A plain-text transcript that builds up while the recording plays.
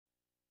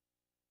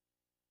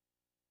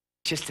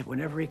just that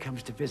whenever he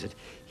comes to visit,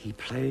 he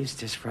plays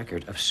this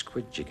record of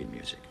squid jigging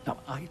music. Now,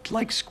 I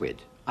like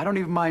squid. I don't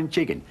even mind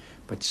jigging,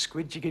 but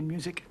squid jigging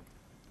music?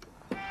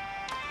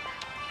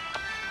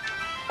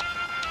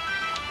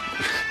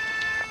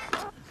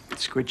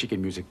 Squid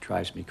jigging music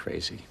drives me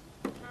crazy.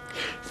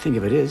 Thing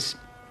of it is,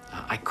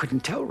 I couldn't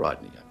tell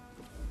Rodney.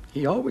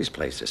 He always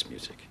plays this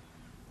music.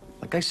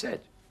 Like I said,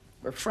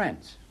 we're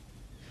friends.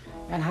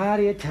 And how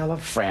do you tell a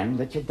friend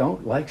that you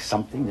don't like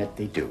something that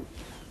they do?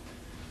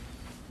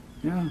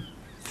 You know,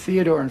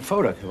 Theodore and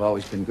Fodak have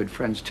always been good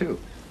friends, too.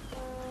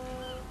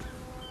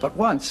 But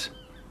once,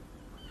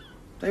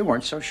 they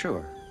weren't so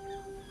sure.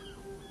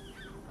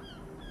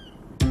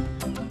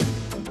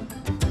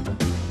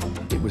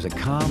 It was a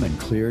calm and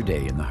clear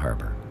day in the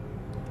harbor.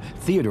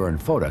 Theodore and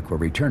Fodak were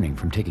returning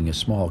from taking a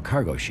small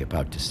cargo ship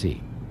out to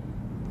sea.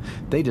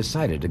 They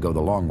decided to go the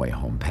long way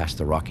home past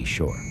the rocky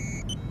shore.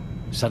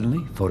 Suddenly,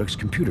 Fodak's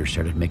computer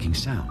started making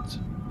sounds.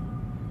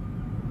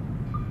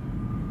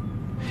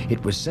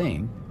 It was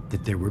saying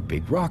that there were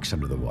big rocks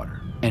under the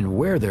water, and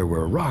where there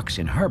were rocks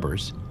in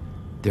harbors,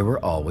 there were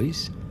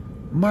always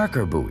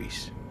marker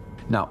buoys.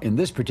 Now, in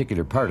this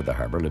particular part of the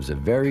harbor lives a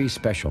very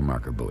special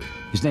marker buoy.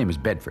 His name is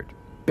Bedford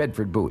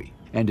Buoy.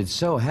 And it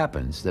so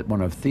happens that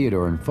one of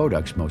Theodore and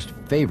Fodak's most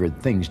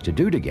favorite things to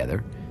do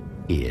together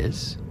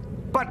is...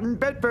 "Button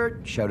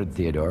Bedford!" shouted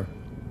Theodore.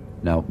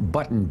 Now,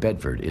 Button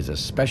Bedford is a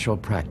special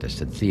practice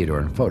that Theodore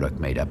and Fodak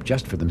made up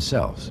just for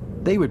themselves.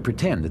 They would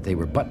pretend that they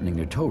were buttoning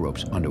their tow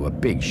ropes onto a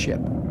big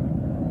ship.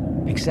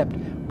 Except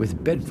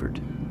with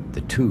Bedford,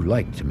 the two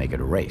liked to make it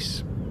a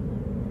race.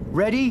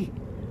 "Ready?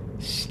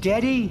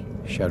 Steady!"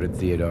 shouted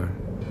Theodore.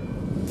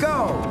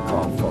 "Go!"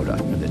 called Fodak,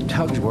 and the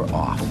tugs were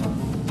off.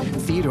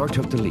 Theodore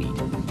took the lead,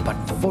 but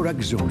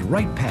Fodak zoomed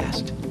right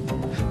past.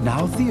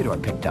 Now Theodore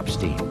picked up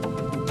steam.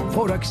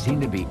 Fodak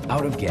seemed to be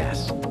out of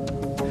gas.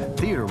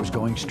 Theodore was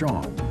going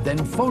strong. Then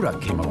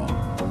Fodak came along.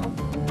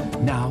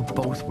 Now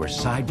both were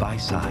side by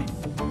side.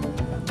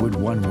 Would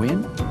one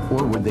win,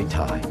 or would they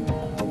tie?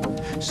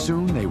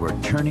 Soon they were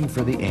turning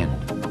for the end,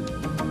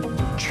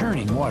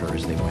 churning water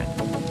as they went.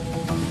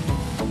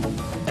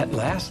 At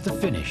last, the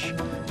finish,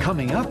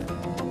 coming up,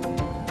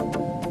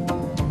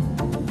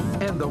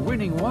 and the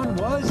winning one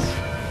was...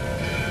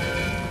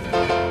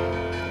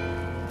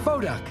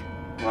 Fodak!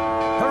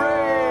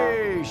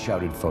 "Hooray!"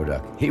 shouted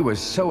Fodak. He was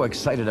so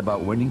excited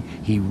about winning,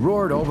 he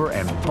roared over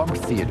and bumped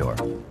Theodore.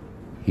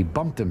 He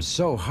bumped him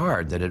so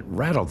hard that it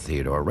rattled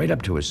Theodore right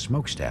up to his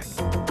smokestack.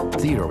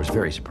 Theodore was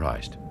very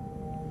surprised.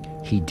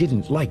 He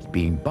didn't like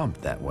being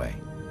bumped that way.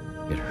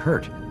 It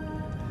hurt.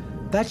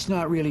 "That's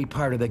not really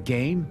part of the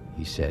game,"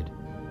 he said.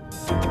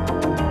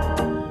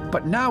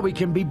 "But now we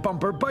can be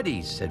bumper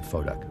buddies," said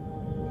Fodak,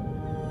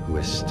 who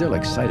was still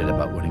excited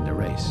about winning the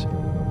race.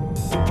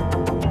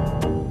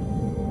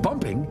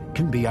 "Bumping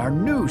can be our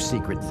new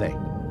secret thing."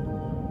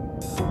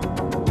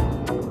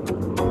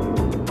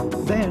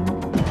 Then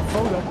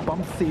Fodak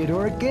bumped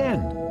Theodore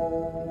again,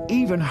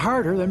 even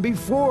harder than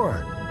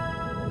before.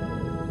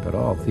 But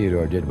all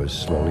Theodore did was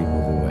slowly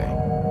move away.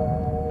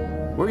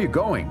 "Where are you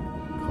going?"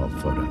 called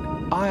Fodak.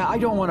 I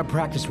don't want to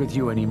practice with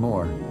you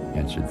anymore,"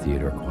 answered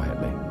Theodore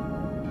quietly.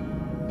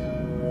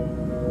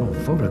 Well,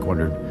 Fodak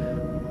wondered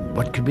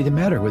what could be the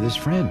matter with his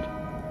friend.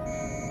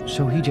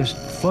 So he just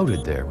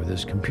floated there with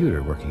his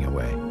computer working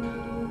away.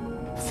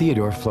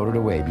 Theodore floated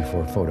away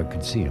before Fodak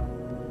could see him,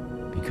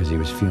 because he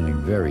was feeling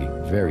very,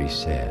 very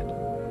sad.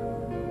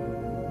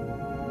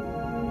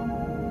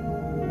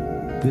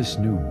 This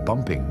new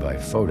bumping by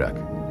Fodak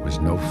was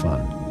no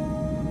fun.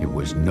 It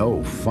was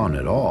no fun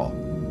at all.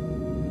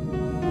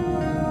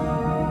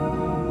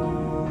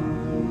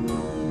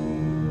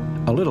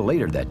 A little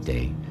later that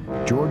day,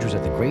 George was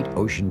at the great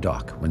ocean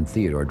dock when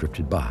Theodore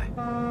drifted by.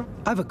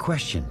 "I have a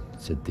question,"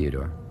 said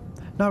Theodore.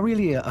 "Not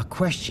really a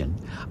question.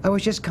 I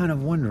was just kind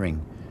of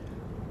wondering,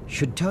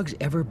 should tugs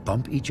ever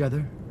bump each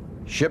other?"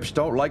 "Ships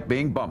don't like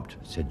being bumped,"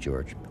 said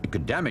George. "It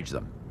could damage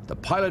them. The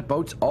pilot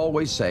boats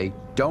always say,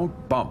 don't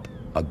bump.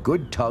 A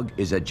good tug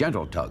is a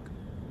gentle tug."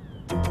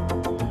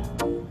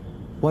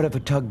 "What if a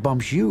tug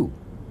bumps you?"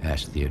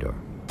 asked Theodore.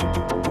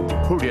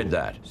 "Who did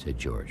that?" said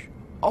George.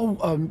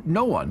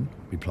 No one,"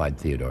 replied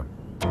Theodore.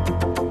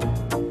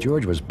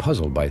 George was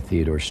puzzled by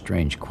Theodore's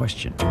strange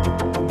question.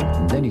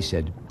 And then he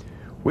said,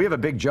 "We have a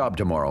big job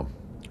tomorrow.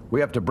 We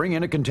have to bring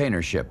in a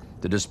container ship.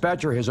 The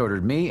dispatcher has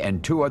ordered me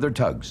and 2 other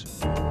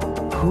tugs."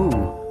 "Who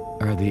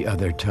are the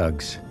other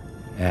tugs?"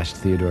 asked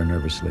Theodore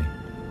nervously.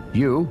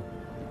 "You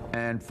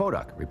and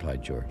Fodak,"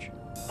 replied George.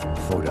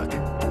 Fodak.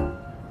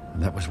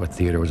 That was what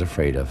Theodore was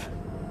afraid of.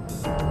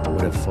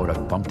 What if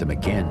Fodak bumped him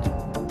again?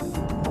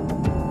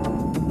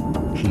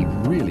 He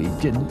really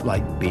didn't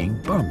like being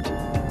bumped.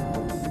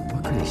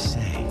 What could he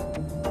say?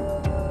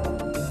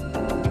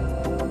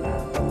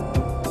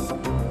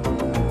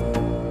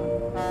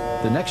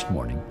 The next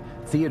morning,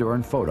 Theodore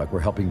and Fodak were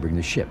helping bring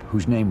the ship,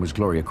 whose name was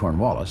Gloria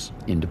Cornwallis,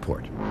 into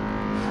port.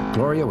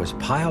 Gloria was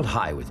piled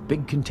high with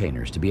big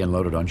containers to be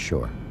unloaded on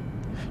shore.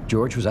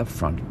 George was up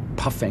front,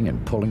 puffing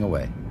and pulling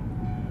away.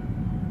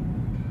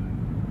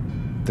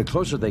 The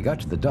closer they got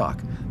to the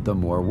dock, the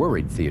more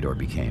worried Theodore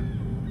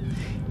became.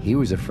 He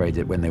was afraid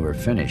that when they were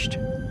finished,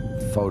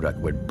 Foduck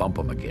would bump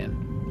him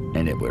again,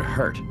 and it would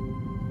hurt.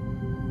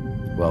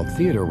 While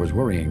Theodore was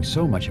worrying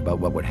so much about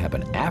what would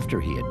happen after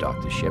he had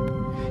docked the ship,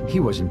 he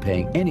wasn't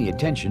paying any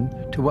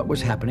attention to what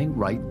was happening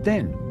right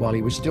then while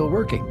he was still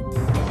working.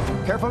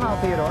 Careful now,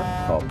 Theodore,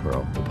 called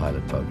Pearl, the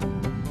pilot boat.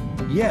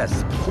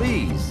 Yes,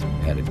 please,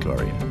 added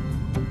Gloria.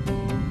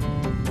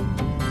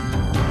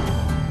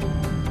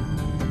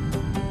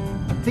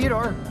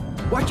 Theodore,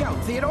 watch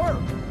out, Theodore,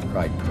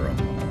 cried Pearl.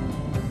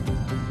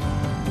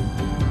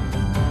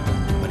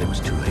 But it was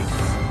too late.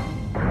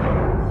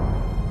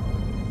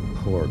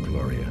 Poor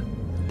Gloria.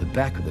 The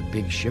back of the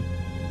big ship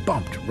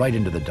bumped right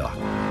into the dock.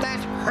 That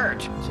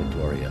hurt, said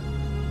Gloria.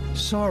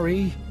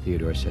 Sorry,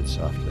 Theodore said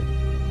softly.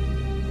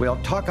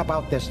 We'll talk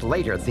about this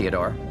later,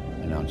 Theodore,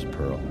 announced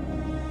Pearl.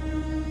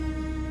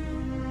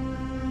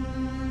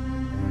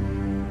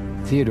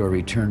 Theodore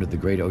returned to the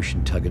Great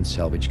Ocean Tug and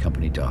Salvage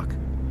Company dock,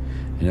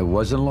 and it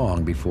wasn't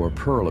long before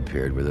Pearl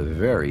appeared with a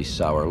very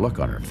sour look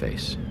on her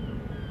face.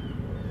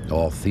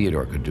 All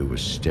Theodore could do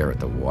was stare at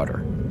the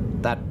water.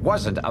 That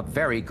wasn't a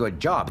very good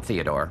job,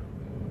 Theodore,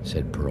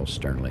 said Pearl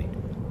sternly.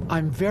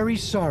 I'm very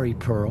sorry,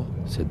 Pearl,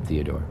 said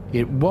Theodore.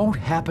 It won't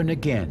happen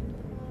again.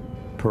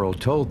 Pearl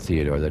told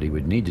Theodore that he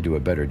would need to do a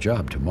better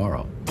job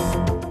tomorrow.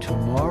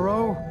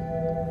 Tomorrow?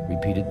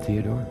 Repeated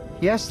Theodore.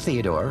 Yes,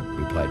 Theodore,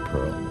 replied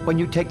Pearl, when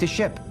you take the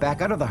ship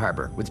back out of the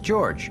harbor with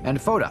George and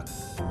Foduck.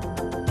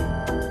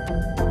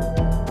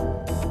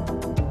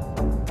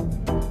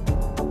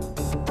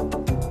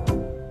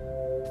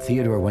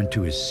 Theodore went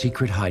to his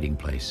secret hiding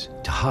place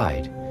to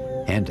hide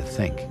and to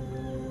think.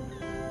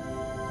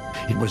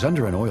 It was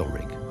under an oil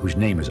rig whose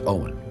name is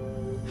Owen.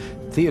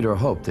 Theodore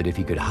hoped that if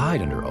he could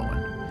hide under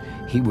Owen,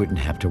 he wouldn't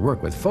have to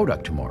work with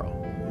Foduck tomorrow.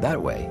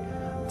 That way,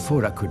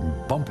 Foduck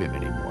couldn't bump him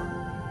anymore.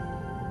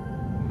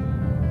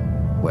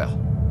 Well,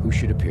 who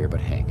should appear but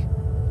Hank?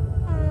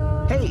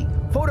 Hey,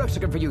 Foduck's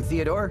looking for you,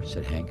 Theodore,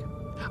 said Hank.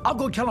 I'll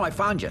go tell him I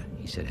found you,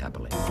 he said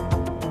happily.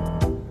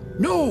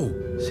 No,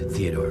 said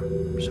Theodore,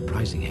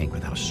 surprising Hank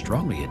with how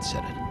strongly he had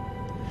said it.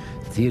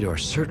 Theodore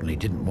certainly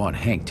didn't want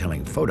Hank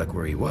telling Foduck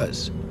where he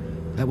was.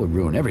 That would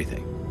ruin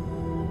everything.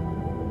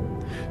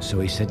 So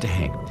he said to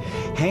Hank,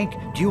 Hank,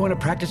 do you want to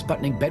practice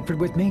buttoning Bedford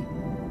with me?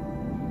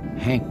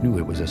 Hank knew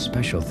it was a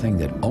special thing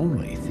that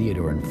only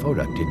Theodore and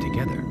Foduck did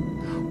together.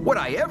 Would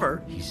I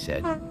ever? He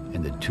said,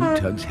 and the two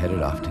tugs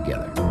headed off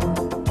together.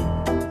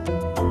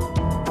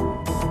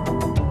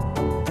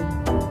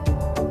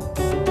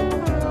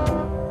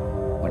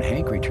 When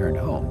Hank returned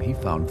home, he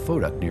found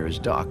Foduck near his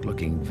dock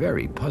looking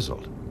very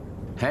puzzled.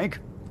 Hank,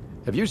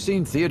 have you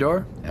seen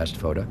Theodore? Asked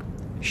Foduck.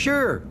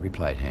 Sure,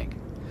 replied Hank.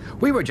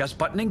 We were just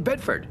buttoning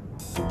Bedford.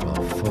 Well,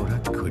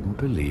 Foduck couldn't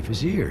believe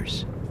his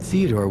ears.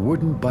 Theodore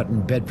wouldn't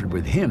button Bedford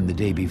with him the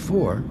day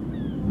before.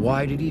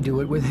 Why did he do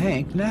it with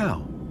Hank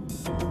now?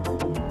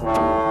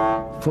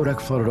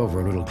 Foduck floated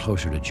over a little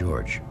closer to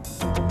George.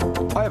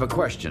 I have a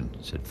question,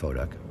 said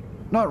Foduck.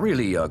 Not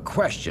really a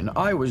question.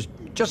 I was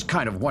just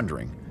kind of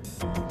wondering.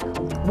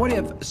 What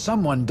if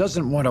someone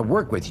doesn't want to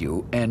work with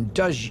you and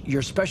does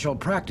your special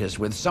practice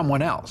with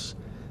someone else?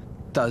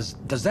 Does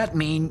that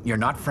mean you're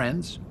not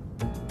friends?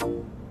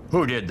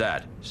 Who did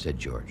that? Said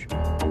George.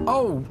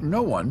 Oh,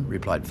 no one,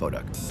 replied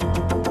Foduck.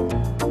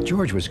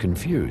 George was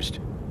confused.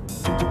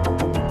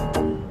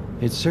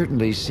 It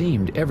certainly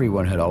seemed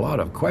everyone had a lot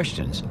of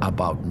questions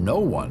about no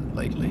one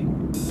lately.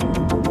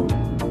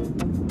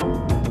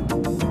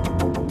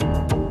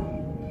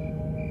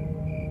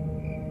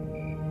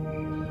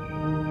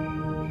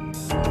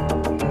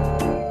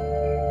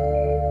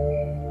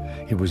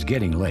 It was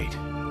getting late.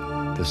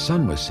 The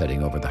sun was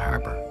setting over the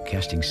harbor,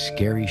 casting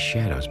scary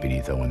shadows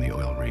beneath Owen the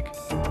oil rig.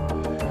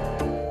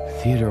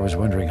 Theodore was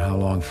wondering how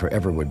long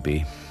forever would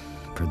be,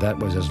 for that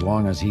was as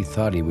long as he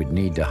thought he would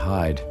need to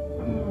hide.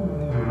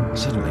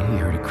 Suddenly, he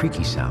heard a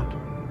creaky sound.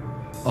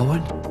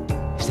 Owen,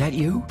 is that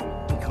you?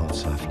 He called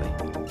softly.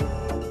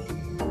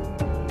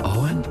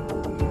 Owen?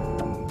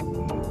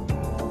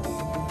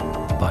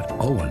 But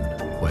Owen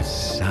was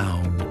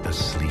sound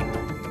asleep.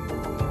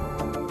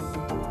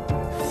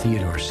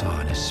 Theodore saw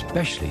an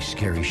especially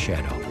scary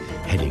shadow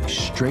heading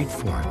straight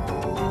for him.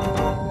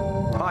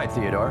 Hi,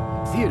 Theodore.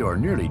 Theodore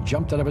nearly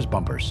jumped out of his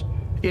bumpers.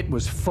 It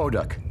was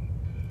Foduck.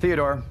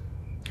 Theodore,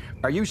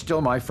 are you still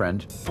my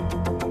friend?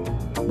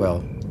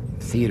 Well,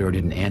 Theodore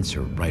didn't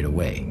answer right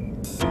away.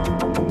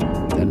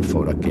 Then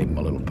Foduck gave him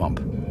a little bump.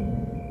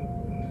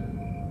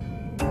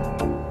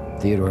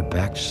 Theodore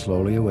backed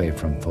slowly away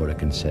from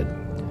Foduck and said,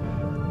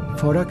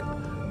 Foduck,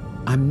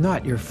 I'm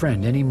not your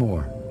friend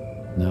anymore.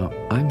 Now,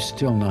 I'm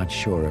still not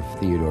sure if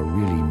Theodore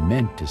really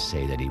meant to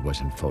say that he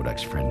wasn't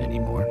Foduck's friend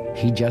anymore.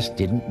 He just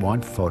didn't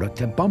want Foduck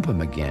to bump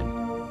him again,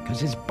 because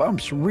his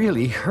bumps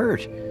really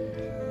hurt.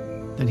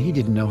 And he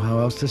didn't know how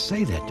else to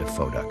say that to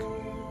Foduck.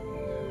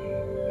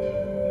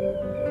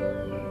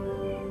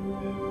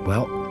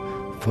 Well,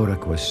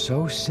 Foduck was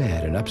so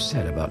sad and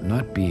upset about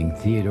not being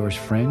Theodore's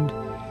friend,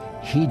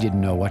 he didn't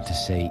know what to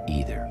say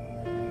either.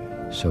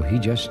 So he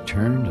just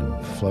turned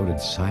and floated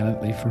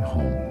silently for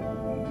home.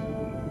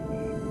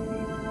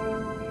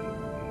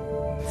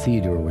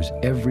 Theodore was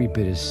every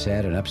bit as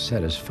sad and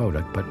upset as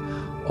Foduck, but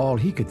all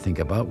he could think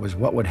about was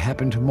what would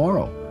happen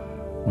tomorrow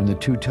when the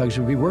two tugs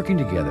would be working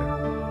together.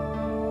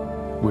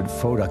 Would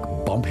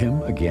Foduck bump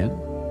him again?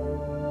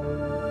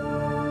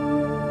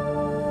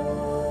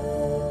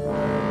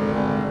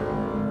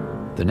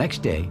 The next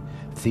day,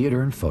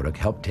 Theodore and Foduck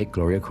helped take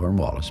Gloria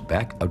Cornwallis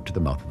back out to the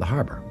mouth of the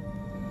harbor.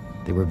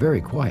 They were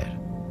very quiet.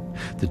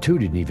 The two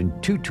didn't even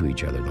toot to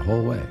each other the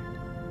whole way.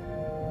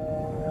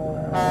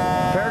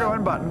 Fair to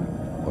unbutton,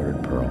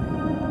 ordered Pearl.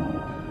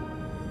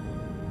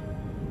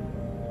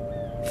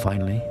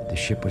 Finally, the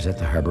ship was at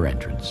the harbor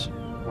entrance.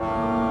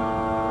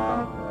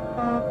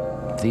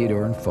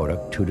 Theodore and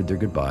Foduck tooted their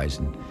goodbyes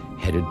and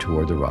headed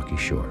toward the rocky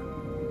shore.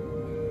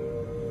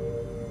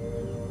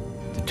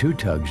 The two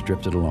tugs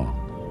drifted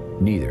along,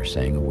 neither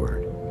saying a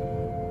word.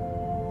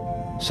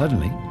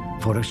 Suddenly,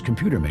 Foduck's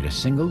computer made a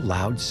single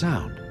loud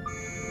sound.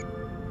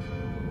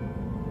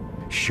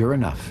 Sure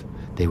enough,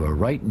 they were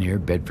right near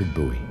Bedford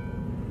Buoy.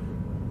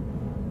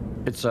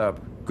 It's a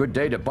good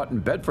day to button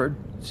Bedford,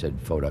 said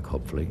Foduck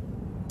hopefully.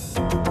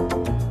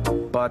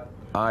 but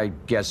I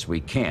guess we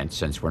can't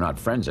since we're not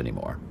friends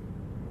anymore.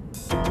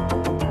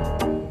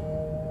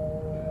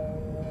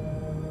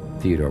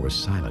 Theodore was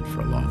silent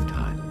for a long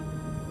time.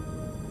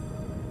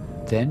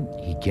 Then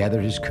he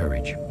gathered his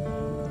courage.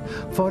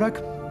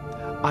 Foduck,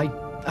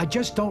 I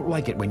just don't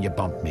like it when you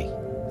bump me,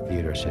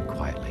 Theodore said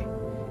quietly.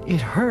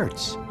 It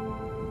hurts.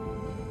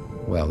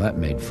 Well, that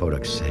made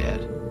Foduck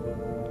sad.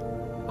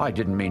 I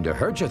didn't mean to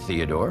hurt you,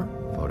 Theodore,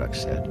 Foduck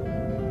said.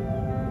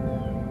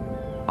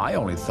 I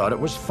only thought it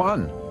was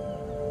fun.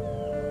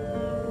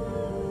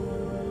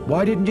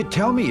 Why didn't you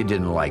tell me you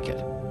didn't like it?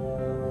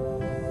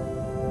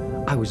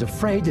 I was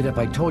afraid that if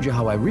I told you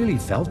how I really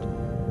felt,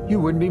 you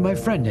wouldn't be my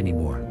friend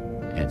anymore,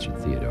 answered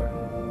Theodore.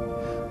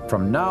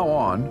 From now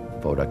on,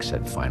 Foduck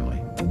said finally,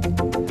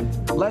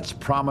 let's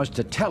promise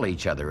to tell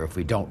each other if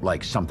we don't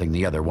like something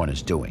the other one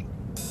is doing.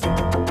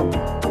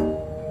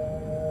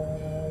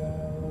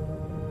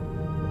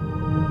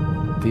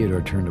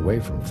 Theodore turned away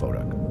from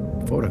Foduck.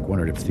 Foduck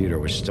wondered if Theodore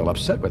was still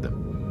upset with him.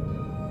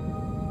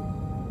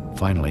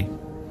 Finally,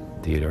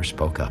 Theodore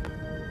spoke up.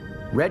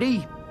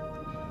 Ready?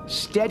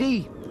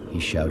 Steady? He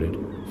shouted.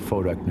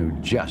 Foduck knew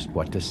just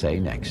what to say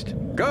next.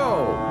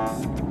 Go!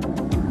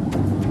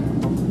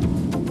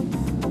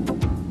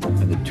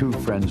 And the two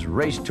friends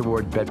raced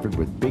toward Bedford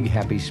with big,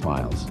 happy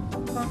smiles.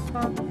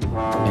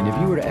 And if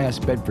you were to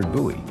ask Bedford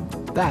Buoy,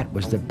 that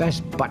was the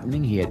best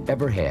buttoning he had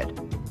ever had.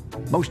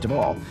 Most of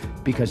all,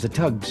 because the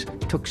tugs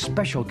took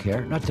special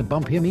care not to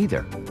bump him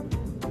either.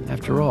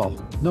 After all,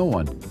 no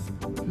one,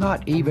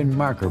 not even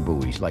marker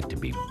buoys, like to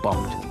be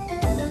bumped.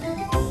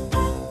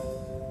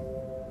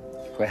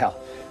 Well,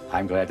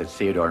 I'm glad that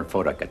Theodore and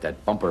Foduck got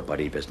that bumper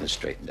buddy business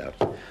straightened out.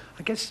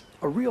 I guess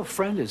a real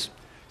friend is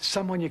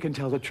someone you can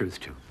tell the truth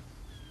to.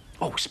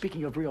 Oh,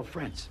 speaking of real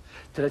friends,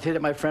 did I tell you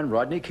that my friend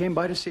Rodney came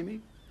by to see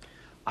me?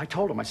 I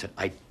told him, I said,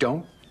 I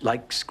don't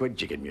like squid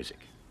jigging music.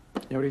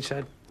 You know what he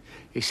said?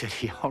 He said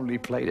he only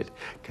played it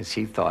because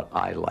he thought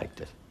I liked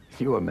it.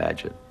 You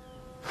imagine.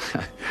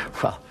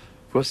 Well,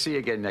 we'll see you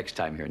again next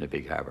time here in the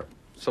Big Harbor.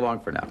 So long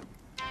for now.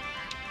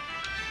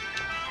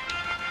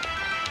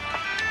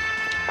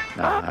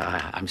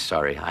 I'm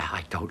sorry.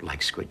 I don't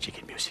like squid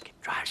jigging music.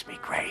 It drives me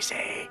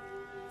crazy.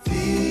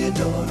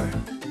 Theodore,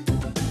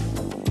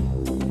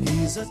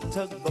 he's a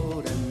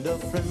tugboat and a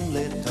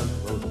friendly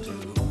tugboat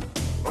too.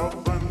 A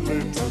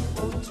friendly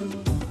tugboat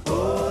too.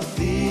 Oh,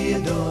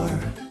 Theodore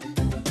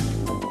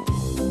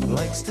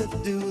likes to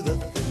do the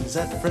things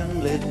that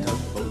friendly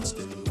tugboats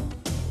do.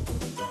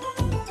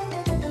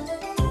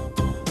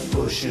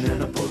 Pushing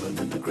and a pulling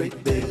in the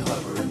great big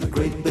harbor, in the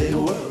great big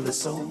world is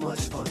so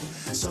much fun.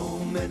 So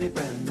many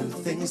brand new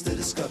things to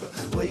discover.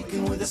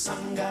 Waking with the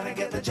sun, gotta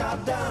get the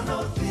job done.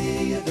 Oh,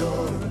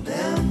 Theodore and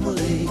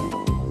Emily,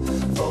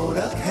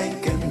 Foduck,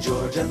 Hank and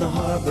George, and the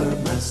harbor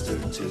master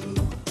too.